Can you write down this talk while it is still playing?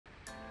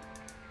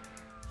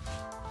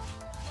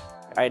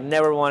I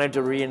never wanted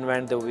to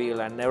reinvent the wheel.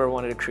 I never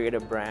wanted to create a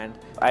brand.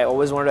 I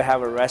always wanted to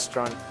have a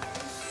restaurant.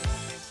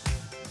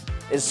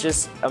 It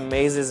just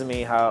amazes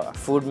me how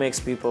food makes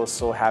people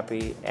so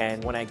happy,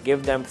 and when I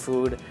give them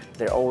food,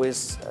 they're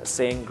always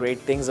saying great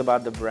things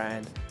about the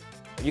brand.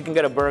 You can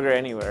get a burger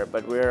anywhere,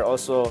 but we're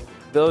also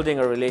building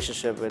a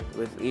relationship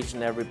with each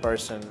and every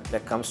person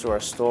that comes to our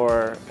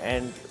store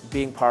and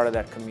being part of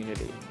that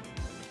community.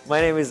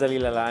 My name is Aly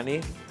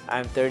Lalani.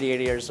 I'm 38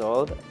 years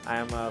old.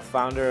 I'm a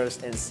founder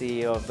and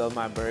CEO of Build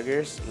My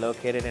Burgers,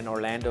 located in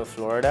Orlando,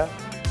 Florida.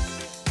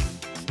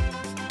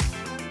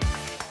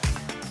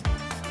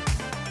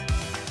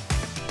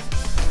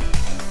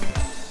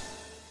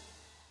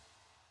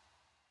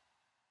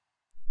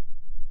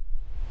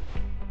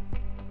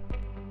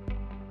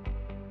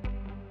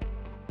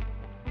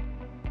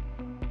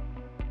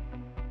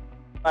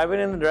 I've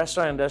been in the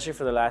restaurant industry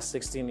for the last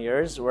 16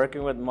 years,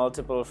 working with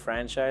multiple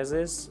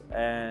franchises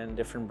and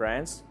different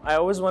brands. I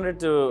always wanted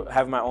to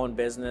have my own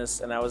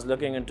business, and I was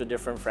looking into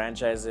different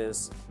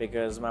franchises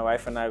because my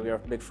wife and I, we are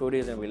big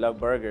foodies and we love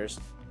burgers.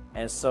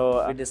 And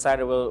so we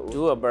decided we'll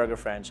do a burger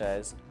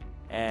franchise.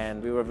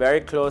 And we were very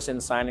close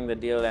in signing the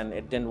deal, and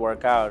it didn't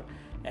work out.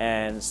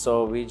 And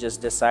so we just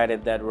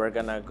decided that we're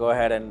gonna go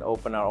ahead and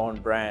open our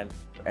own brand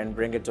and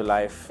bring it to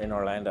life in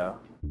Orlando.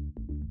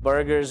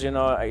 Burgers, you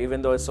know,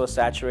 even though it's so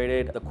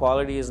saturated, the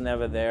quality is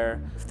never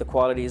there. If the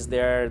quality is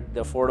there,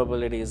 the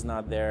affordability is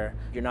not there.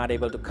 You're not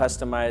able to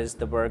customize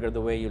the burger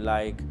the way you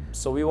like.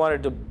 So we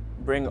wanted to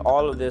bring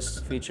all of these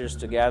features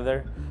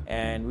together,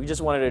 and we just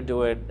wanted to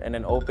do it in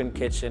an open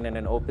kitchen, in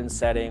an open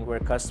setting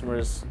where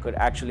customers could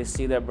actually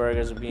see their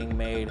burgers being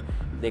made.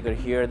 They could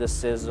hear the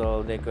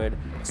sizzle, they could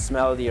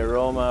smell the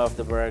aroma of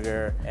the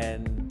burger,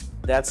 and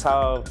that's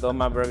how Build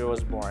My Burger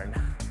was born.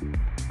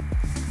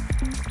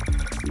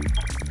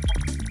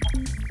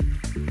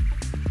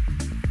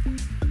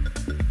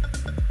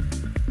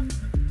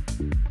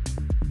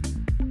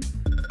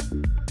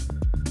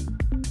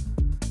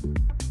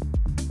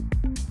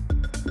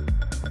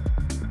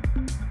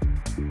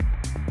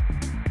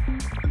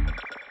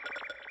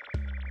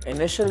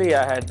 Initially,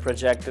 I had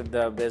projected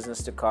the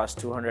business to cost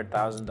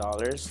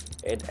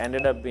 $200,000. It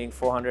ended up being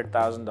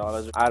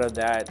 $400,000. Out of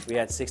that, we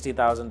had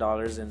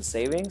 $60,000 in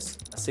savings,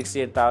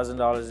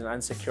 $68,000 in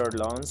unsecured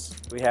loans.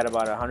 We had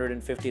about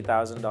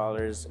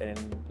 $150,000 in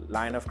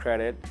line of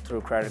credit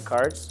through credit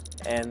cards.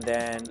 And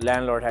then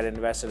landlord had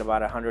invested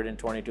about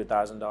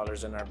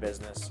 $122,000 in our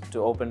business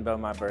to open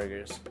Build My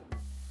Burgers.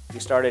 We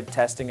started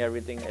testing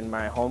everything in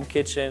my home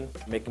kitchen,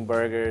 making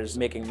burgers,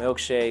 making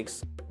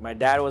milkshakes. My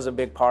dad was a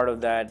big part of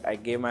that. I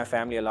gave my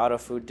family a lot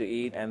of food to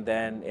eat, and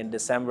then in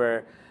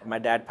December, my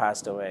dad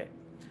passed away.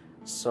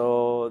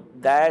 So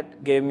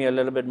that gave me a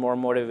little bit more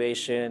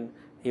motivation.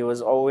 He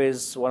was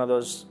always one of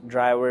those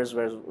drivers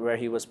where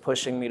he was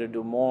pushing me to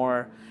do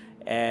more.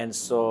 And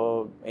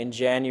so in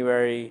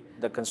January,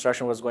 the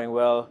construction was going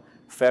well.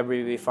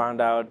 February, we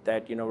found out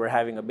that, you know, we're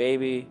having a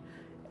baby.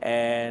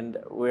 And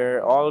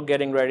we're all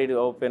getting ready to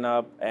open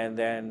up, and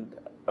then,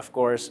 of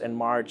course, in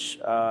March,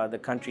 the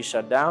country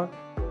shut down.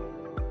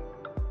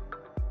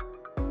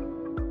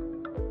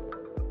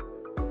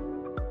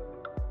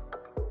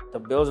 The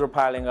bills were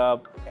piling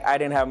up. I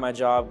didn't have my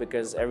job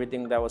because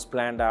everything that was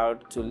planned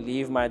out to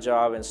leave my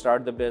job and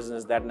start the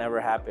business, that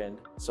never happened.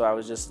 So I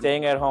was just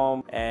staying at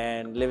home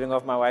and living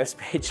off my wife's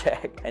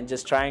paycheck and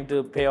just trying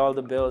to pay all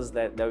the bills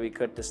that we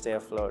could to stay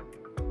afloat.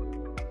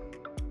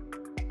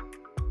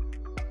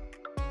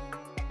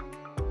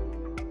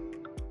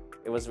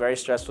 It was very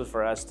stressful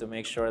for us to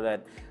make sure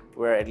that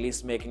we're at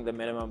least making the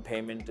minimum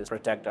payment to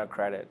protect our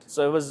credit.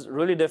 So it was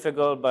really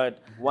difficult,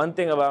 but one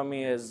thing about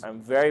me is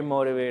I'm very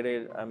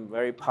motivated, I'm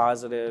very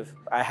positive.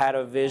 I had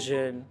a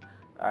vision,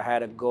 I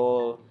had a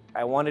goal.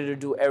 I wanted to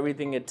do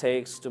everything it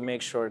takes to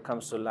make sure it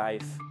comes to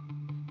life.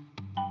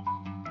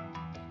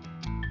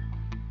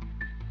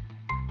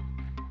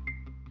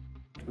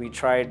 We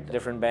tried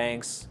different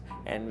banks,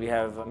 and we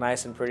have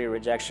nice and pretty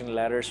rejection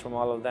letters from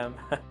all of them.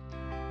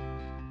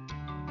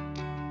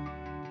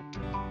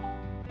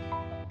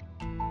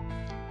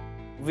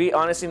 We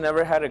honestly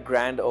never had a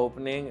grand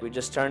opening. We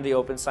just turned the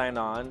open sign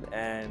on,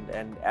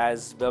 and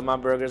as Build My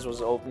Burgers was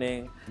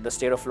opening, the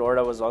state of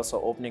Florida was also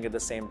opening at the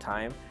same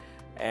time.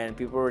 And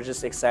people were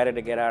just excited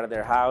to get out of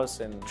their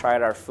house and try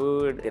our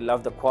food. They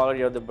loved the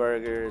quality of the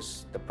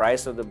burgers, the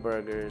price of the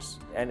burgers,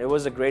 and it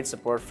was a great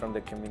support from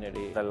the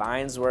community. The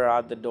lines were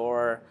out the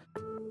door.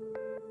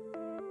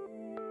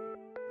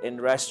 In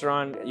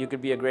restaurant, you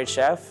could be a great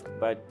chef,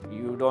 but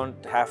you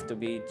don't have to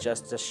be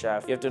just a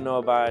chef. You have to know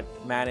about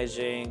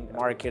managing,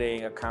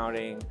 marketing,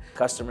 accounting,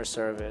 customer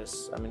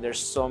service. I mean, there's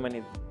so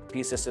many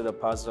pieces to the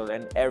puzzle,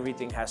 and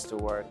everything has to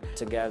work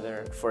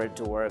together for it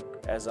to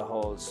work as a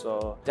whole.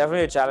 So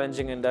definitely a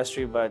challenging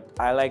industry, but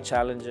I like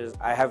challenges.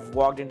 I have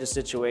walked into a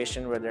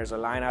situation where there's a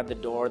line out the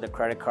door, the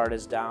credit card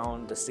is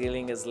down, the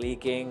ceiling is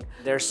leaking.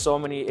 There's so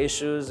many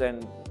issues,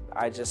 and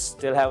I just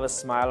still have a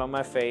smile on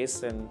my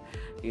face, and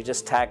you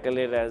just tackle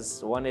it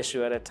as one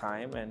issue at a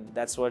time, and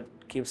that's what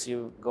keeps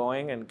you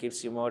going and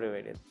keeps you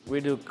motivated.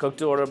 We do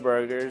cook-to-order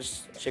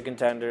burgers, chicken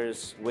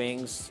tenders,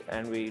 wings,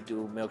 and we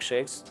do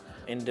milkshakes.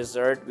 In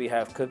dessert, we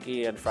have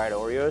cookie and fried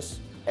Oreos.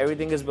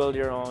 Everything is built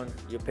your own.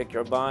 You pick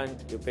your bun,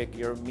 you pick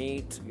your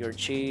meat, your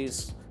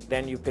cheese,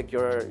 then you pick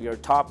your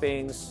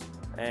toppings,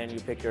 and you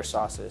pick your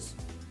sauces.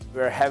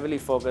 We're heavily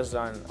focused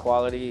on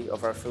quality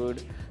of our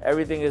food.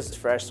 Everything is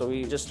fresh, so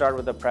we just start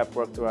with the prep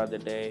work throughout the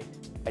day.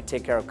 I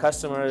take care of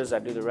customers, I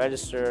do the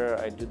register,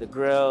 I do the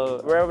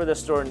grill, wherever the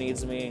store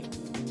needs me.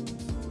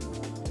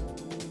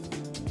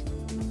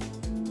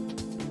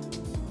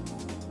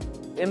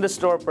 In the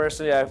store,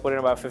 personally, I put in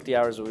about 50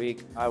 hours a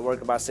week. I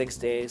work about 6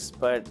 days,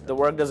 but the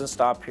work doesn't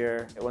stop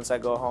here. Once I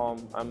go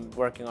home, I'm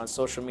working on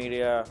social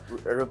media,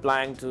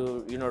 replying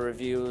to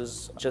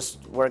reviews,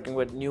 just working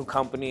with new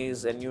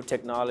companies and new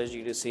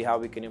technology to see how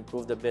we can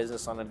improve the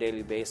business on a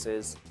daily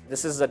basis.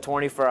 This is a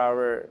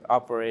 24-hour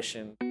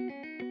operation.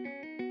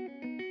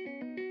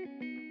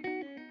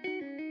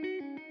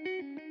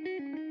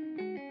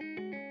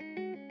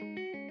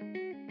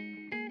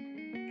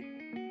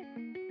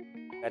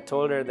 I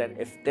told her that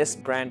if this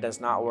brand does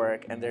not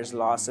work and there's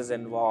losses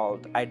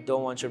involved, I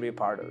don't want you to be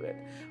part of it.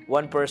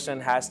 One person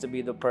has to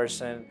be the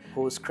person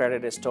whose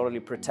credit is totally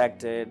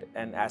protected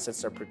and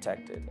assets are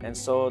protected. And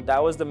so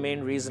that was the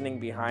main reasoning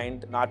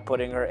behind not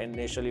putting her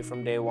initially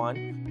from day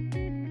one.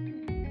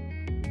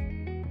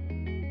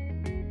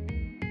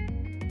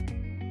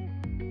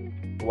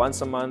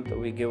 Once a month,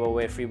 we give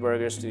away free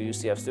burgers to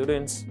UCF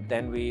students.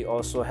 Then we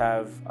also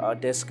have a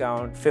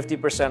discount,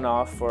 50%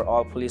 off for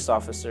all police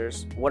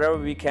officers. Whatever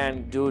we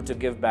can do to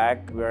give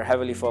back, we're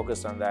heavily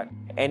focused on that.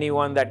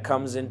 Anyone that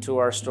comes into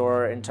our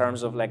store in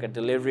terms of like a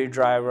delivery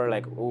driver,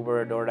 like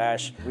Uber,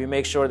 DoorDash, we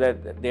make sure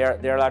that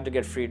they're allowed to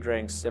get free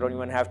drinks. They don't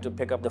even have to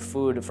pick up the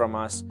food from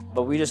us.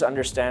 But we just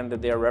understand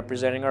that they are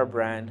representing our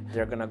brand.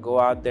 They're gonna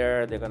go out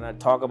there, they're gonna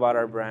talk about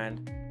our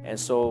brand. And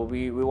so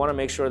we want to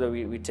make sure that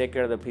we take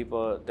care of the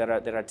people that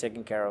are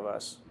taking care of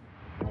us.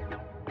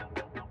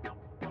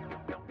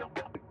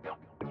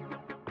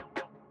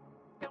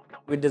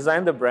 We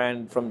designed the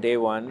brand from day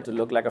one to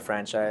look like a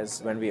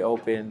franchise. When we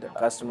opened,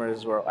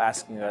 customers were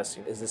asking us,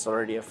 is this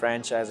already a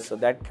franchise? So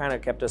that kind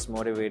of kept us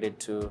motivated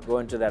to go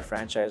into that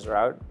franchise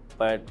route.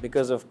 But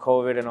because of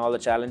COVID and all the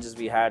challenges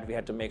we had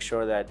to make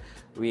sure that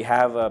we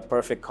have a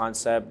perfect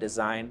concept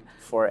designed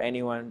for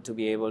anyone to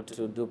be able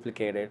to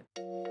duplicate it.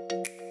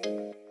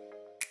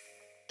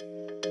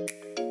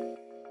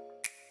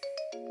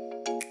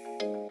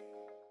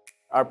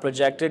 Our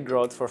projected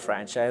growth for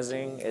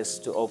franchising is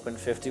to open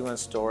 51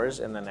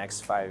 stores in the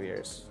next 5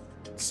 years.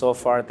 So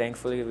far,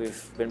 thankfully,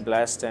 we've been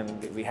blessed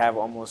and we have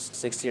almost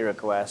 60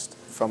 requests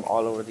from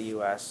all over the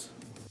US.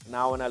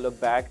 Now, when I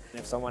look back,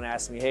 if someone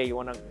asked me, hey, you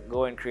want to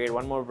go and create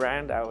one more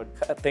brand, I would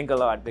think a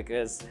lot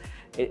because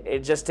it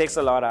just takes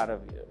a lot out of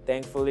you.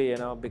 Thankfully,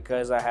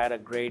 because I had a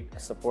great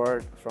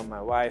support from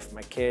my wife,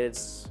 my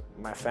kids,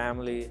 my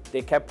family,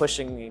 they kept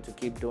pushing me to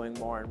keep doing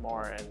more and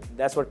more, and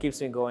that's what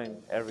keeps me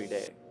going every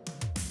day.